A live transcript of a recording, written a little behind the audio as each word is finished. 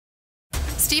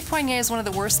Steve Pougnet is one of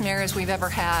the worst mayors we've ever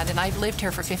had, and I've lived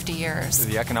here for 50 years.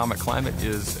 The economic climate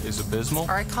is abysmal.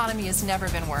 Our economy has never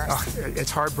been worse.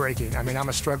 It's heartbreaking. I mean, I'm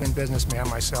a struggling businessman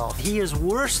myself. He is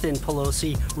worse than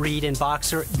Pelosi, Reid, and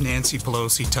Boxer. Nancy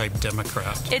Pelosi-type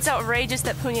Democrat. It's outrageous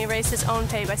that Pougnet raised his own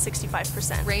pay by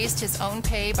 65%. Raised his own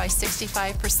pay by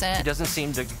 65%. He doesn't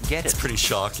seem to get it. It's pretty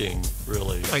shocking,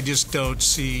 really. I just don't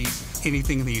see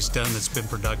anything that he's done that's been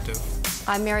productive.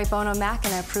 I'm Mary Bono Mack,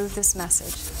 and I approve this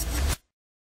message.